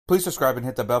Please subscribe and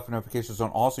hit the bell for notifications on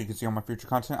all so you can see all my future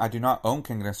content. I do not own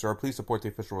Kengan Ashura. Please support the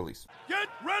official release. Get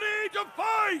ready to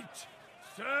fight!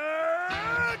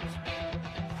 Set!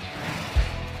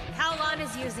 Kaolan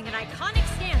is using an iconic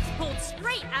stance pulled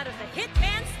straight out of the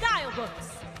Hitman style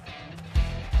books.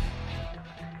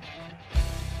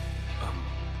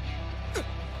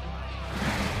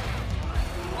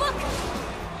 Look!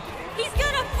 He's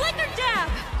got a flicker jab!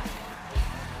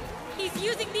 He's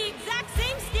using the exact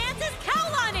same stance as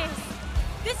Kaolan is!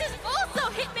 This is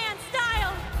also Hitman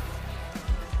style!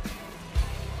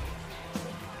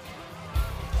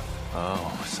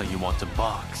 Oh, so you want to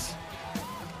box?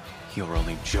 You're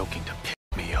only joking to piss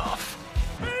me off.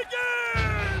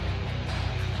 Begin!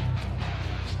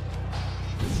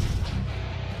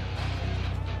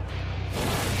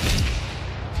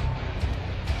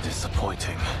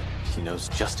 Disappointing. He knows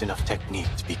just enough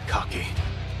technique to be cocky.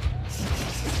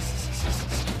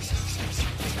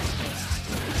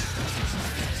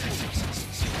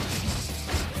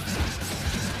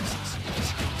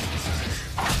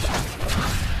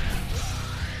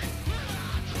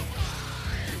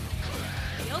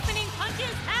 The opening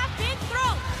punches have been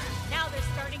thrown! Now they're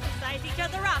starting to size each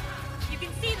other up. You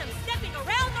can see them stepping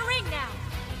around the ring now.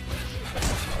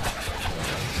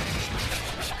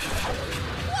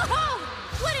 Whoa!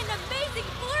 What an amazing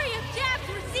flurry of jabs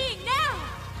we're seeing now!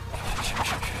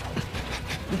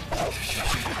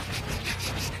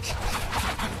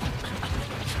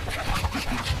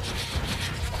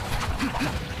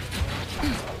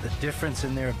 The difference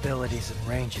in their abilities and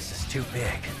ranges is too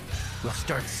big. We'll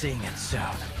start seeing it soon.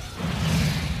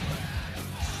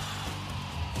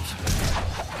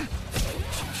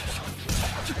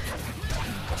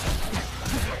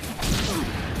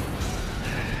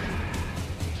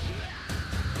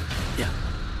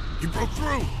 You broke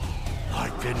through!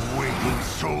 I've been waiting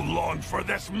so long for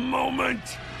this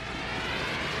moment!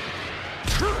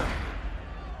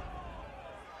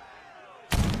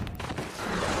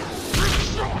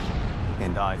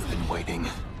 And I've been waiting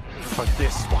for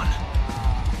this one.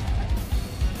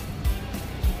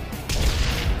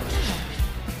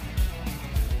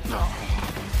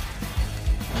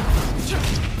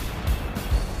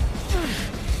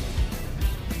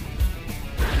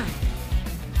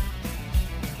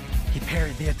 He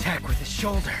parried the attack with his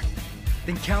shoulder,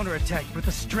 then counterattacked with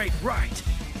a straight right.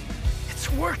 It's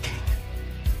working!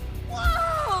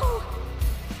 Whoa!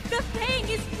 The Paing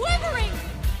is quivering!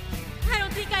 I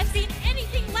don't think I've seen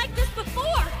anything like this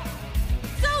before!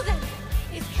 So then,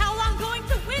 is Kaolan going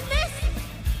to win this?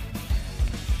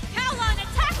 Kaolan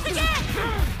attacks again!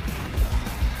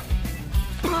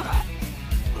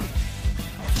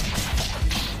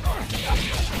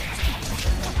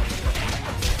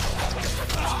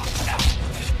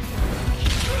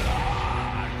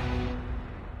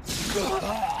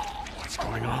 What's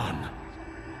going on?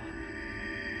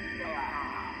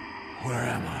 Where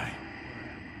am I?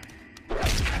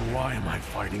 And why am I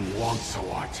fighting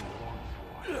Wongsawat?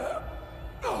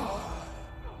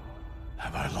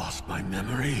 Have I lost my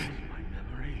memory?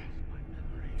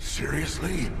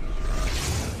 Seriously?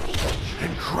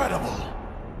 Incredible!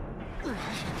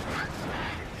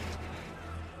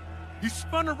 He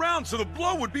spun around so the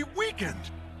blow would be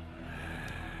weakened!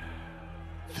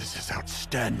 This is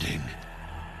outstanding.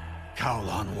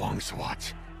 Kaolan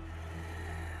Wongsawat.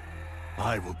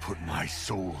 I will put my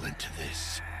soul into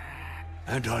this.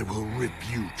 And I will rip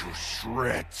you to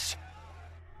shreds.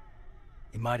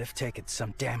 He might have taken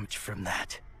some damage from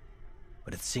that,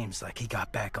 but it seems like he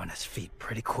got back on his feet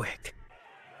pretty quick.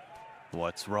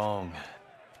 What's wrong?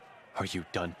 Are you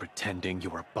done pretending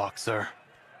you're a boxer?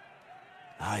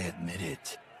 I admit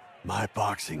it. My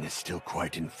boxing is still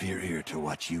quite inferior to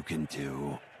what you can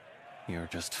do. You're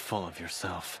just full of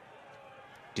yourself.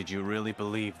 Did you really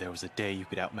believe there was a day you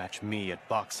could outmatch me at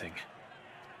boxing?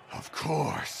 Of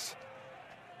course.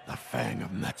 The Fang of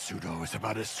Metsudo is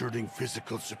about asserting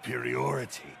physical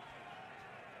superiority.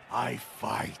 I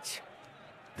fight.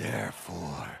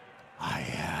 Therefore, I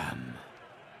am.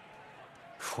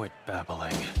 Quit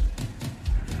babbling.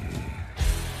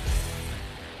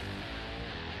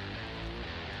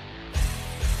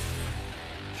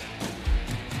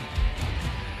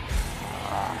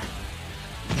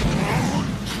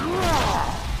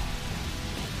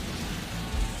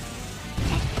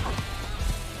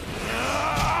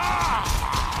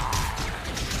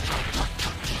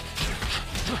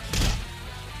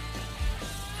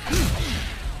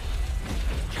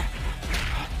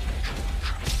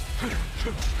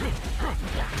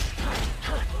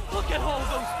 Look at all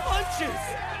those punches!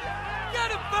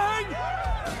 Get him, Fang!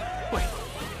 Wait.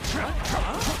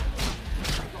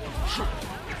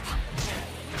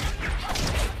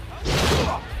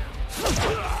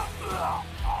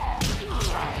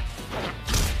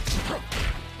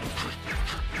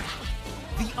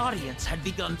 audience had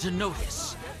begun to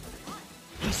notice.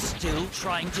 He's still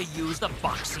trying to use the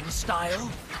boxing style?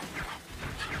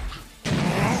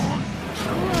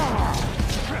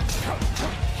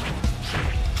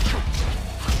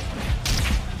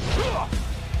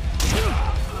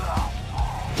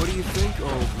 What do you think,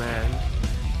 old man?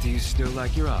 Do you still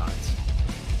like your odds?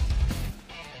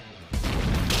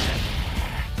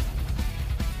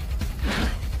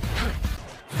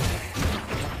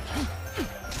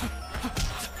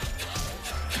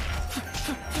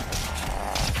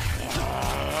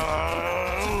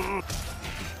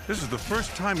 This is the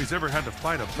first time he's ever had to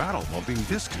fight a battle while being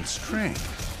this constrained.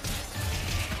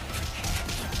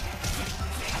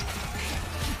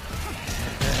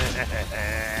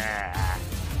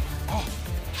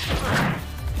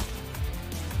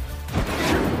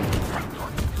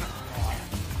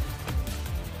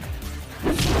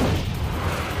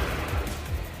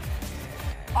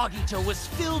 Agito was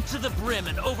filled to the brim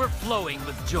and overflowing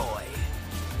with joy.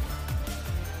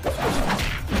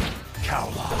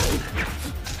 Kaolan,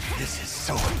 this is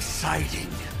so exciting.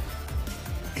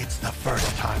 It's the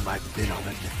first time I've been on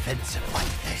the defensive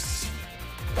like this.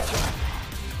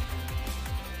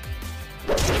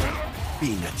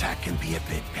 Being attacked can be a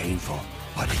bit painful,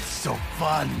 but it's so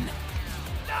fun.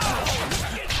 No!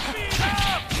 Get beat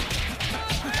up!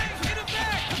 Hey, get him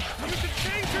back! You can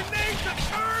change your name to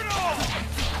Turtle!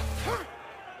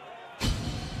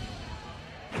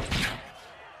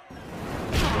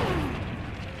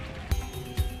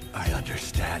 I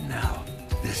understand now.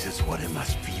 This is what it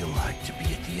must feel like to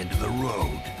be at the end of the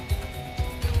road.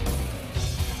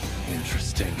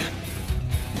 Interesting.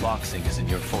 Boxing isn't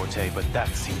your forte, but that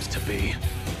seems to be.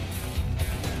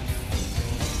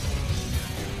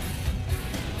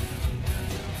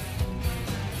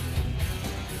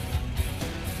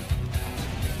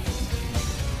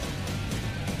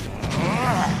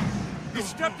 You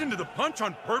stepped into the punch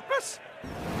on purpose?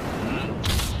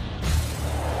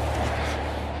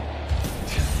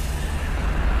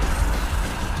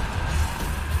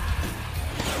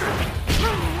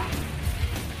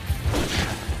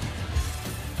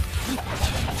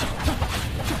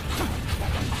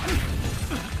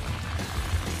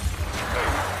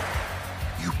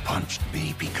 You punched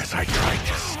me because I tried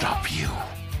to stop you.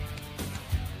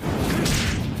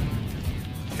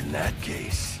 In that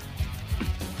case,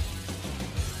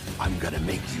 I'm gonna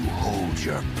make you hold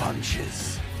your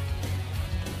punches.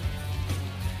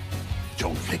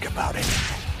 Don't think about it.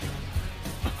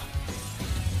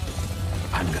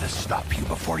 I'm gonna stop you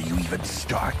before you even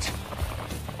start.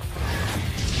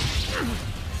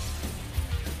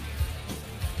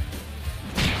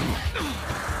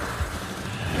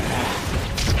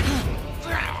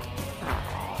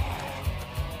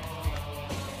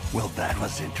 Well, that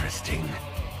was interesting.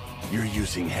 You're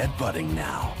using headbutting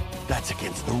now. That's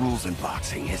against the rules in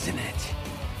boxing, isn't it?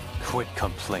 Quit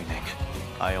complaining.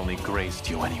 I only grazed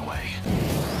you anyway.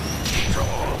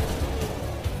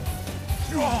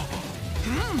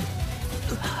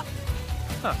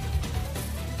 Huh.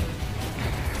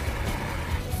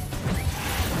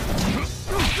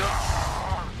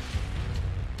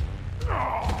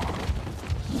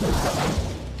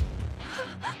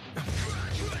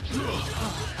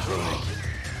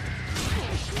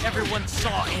 Everyone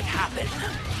saw it happen.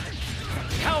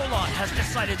 Kaolan has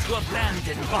decided to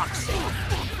abandon boxing.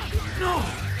 No!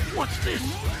 What's this?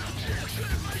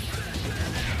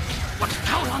 What's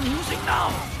Kaolan using now?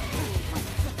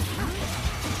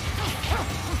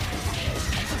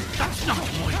 That's not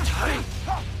Muay Thai!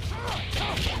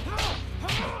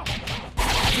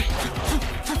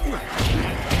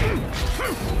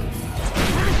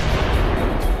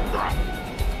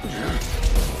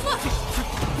 Look!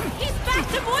 He's back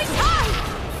to Muay Thai!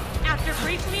 After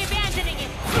briefly abandoning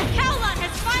it, Kaolan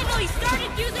has finally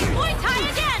started using Muay Thai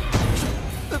again!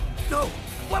 No!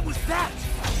 What was that?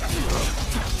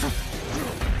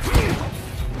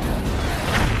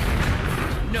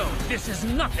 No, this is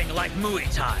nothing like Muay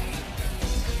Thai.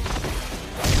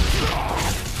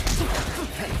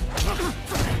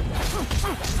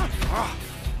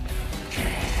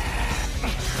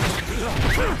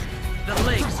 The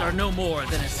legs are no more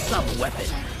than a sub-weapon.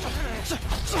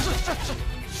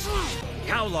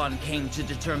 Kaolan came to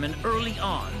determine early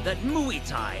on that Muay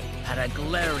Thai had a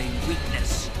glaring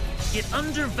weakness. It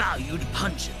undervalued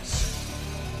punches.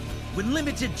 When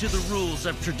limited to the rules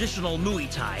of traditional Muay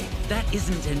Thai, that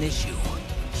isn't an issue.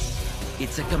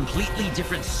 It's a completely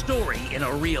different story in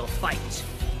a real fight.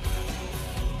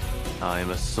 I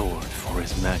am a sword for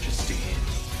His Majesty.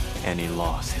 Any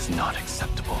loss is not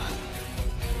acceptable.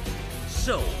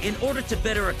 So, in order to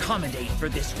better accommodate for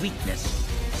this weakness,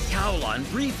 Kaolan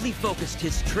briefly focused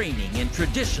his training in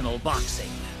traditional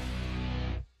boxing.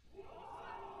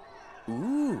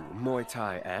 Ooh, Muay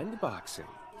Thai and boxing.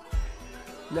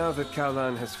 Now that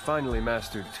Kaolan has finally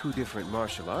mastered 2 different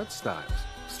martial arts styles,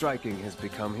 striking has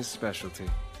become his specialty.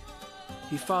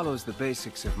 He follows the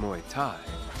basics of Muay Thai,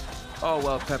 all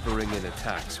while peppering in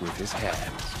attacks with his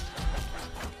hands.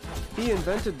 He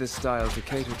invented this style to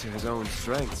cater to his own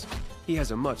strengths. He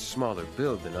has a much smaller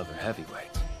build than other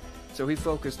heavyweights, so he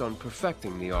focused on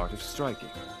perfecting the art of striking.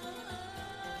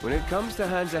 When it comes to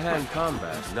hand-to-hand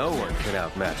combat, no one can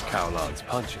outmatch Kaolan's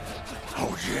punches.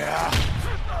 Oh yeah?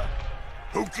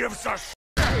 Who gives a sh**?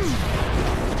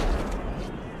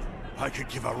 I could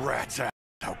give a rat's ass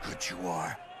how good you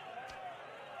are.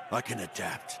 I can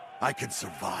adapt. I can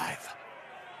survive.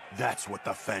 That's what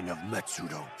the Fang of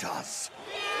Metsudo does.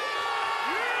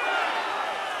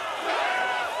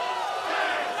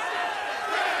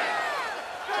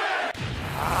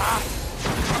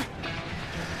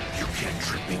 You can't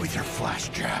trip me with your flash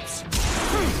jabs.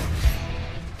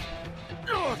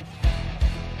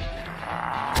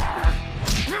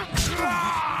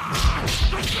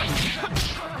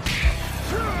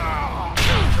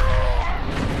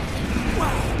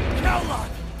 Wow, Kaolan!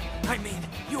 I mean,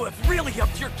 you have really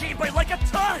upped your game by like a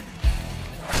ton!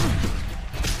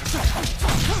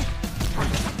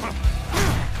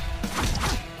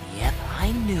 Yep,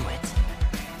 I knew it.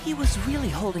 He was really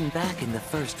holding back in the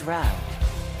first round.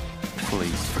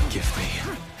 Please forgive me.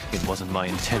 It wasn't my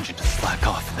intention to slack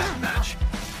off in that match.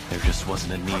 There just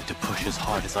wasn't a need to push as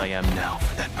hard as I am now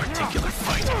for that particular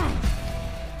fight.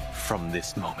 From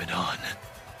this moment on,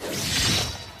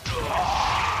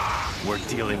 we're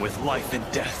dealing with life and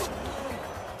death.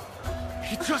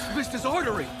 He just missed his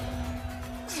artery!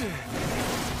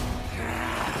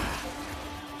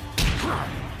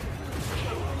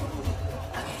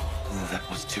 That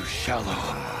was too shallow.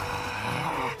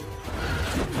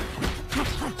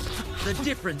 The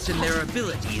difference in their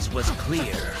abilities was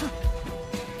clear.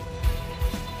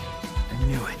 I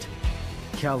knew it.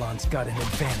 Kaolan's got an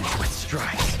advantage with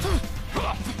strikes.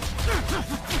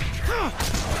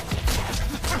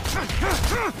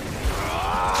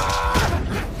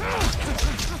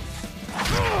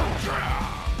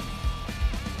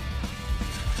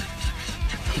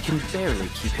 He can barely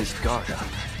keep his guard up.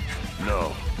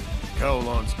 No.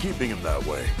 Kaolan's keeping him that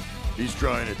way. He's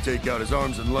trying to take out his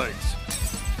arms and legs.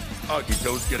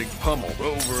 Agito's getting pummeled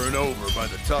over and over by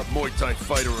the top Muay Thai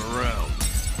fighter around.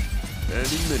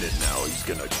 Any minute now, he's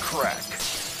gonna crack.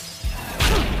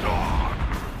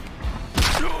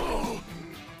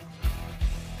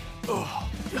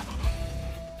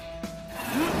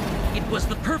 It was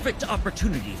the perfect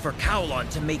opportunity for Kaolan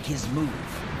to make his move.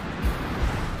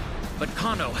 But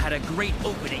Kanoh had a great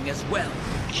opening as well.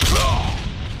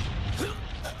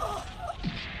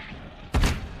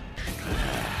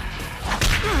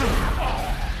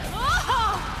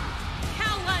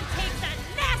 Kaolan takes a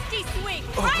nasty swing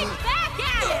right back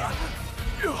at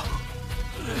him!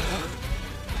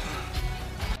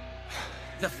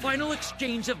 The final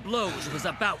exchange of blows was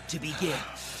about to begin.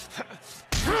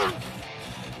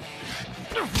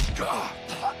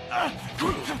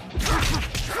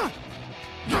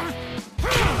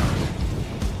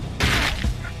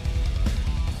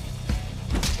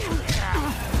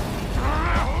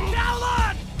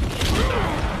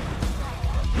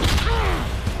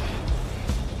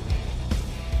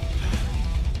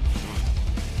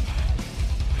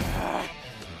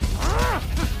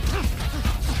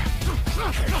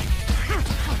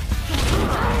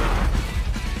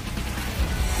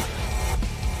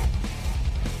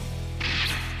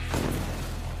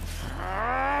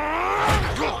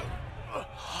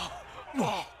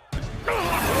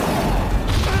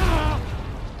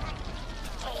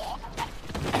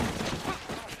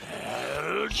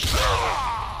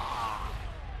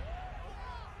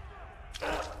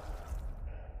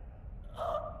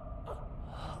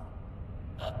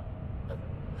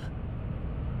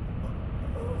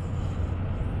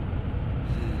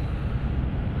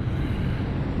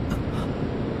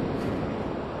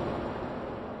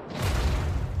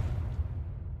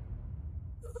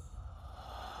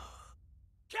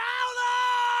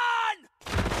 Kaolan!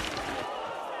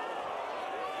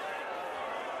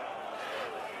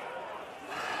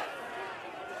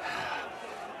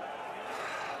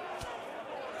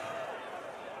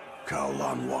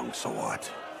 Kaolan Wongsawat.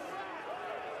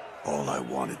 All I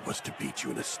wanted was to beat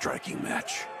you in a striking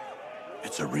match.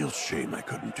 It's a real shame I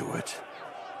couldn't do it.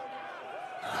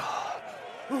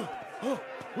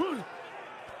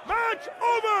 Match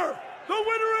over! The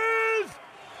winner is...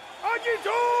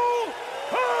 Agito!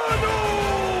 Kanoh!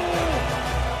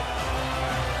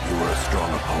 You were a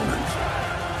strong opponent.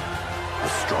 The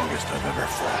strongest I've ever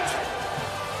fought.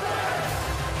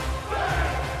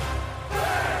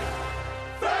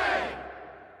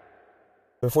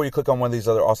 Before you click on one of these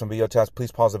other awesome video tabs, please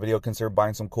pause the video, consider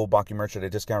buying some cool Baki merch at a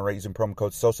discount rate using promo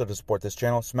code SOSA to support this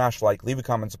channel. Smash like, leave a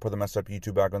comment, support the messed up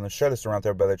YouTube algorithm, share this around to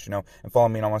everybody that you know, and follow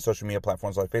me on all my social media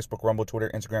platforms like Facebook, Rumble, Twitter,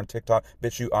 Instagram, TikTok,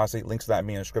 BitChute, Odyssey. Links to that in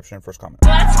the description and first comment.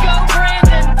 Let's go,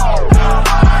 Brandon!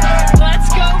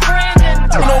 Let's go,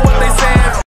 Brandon!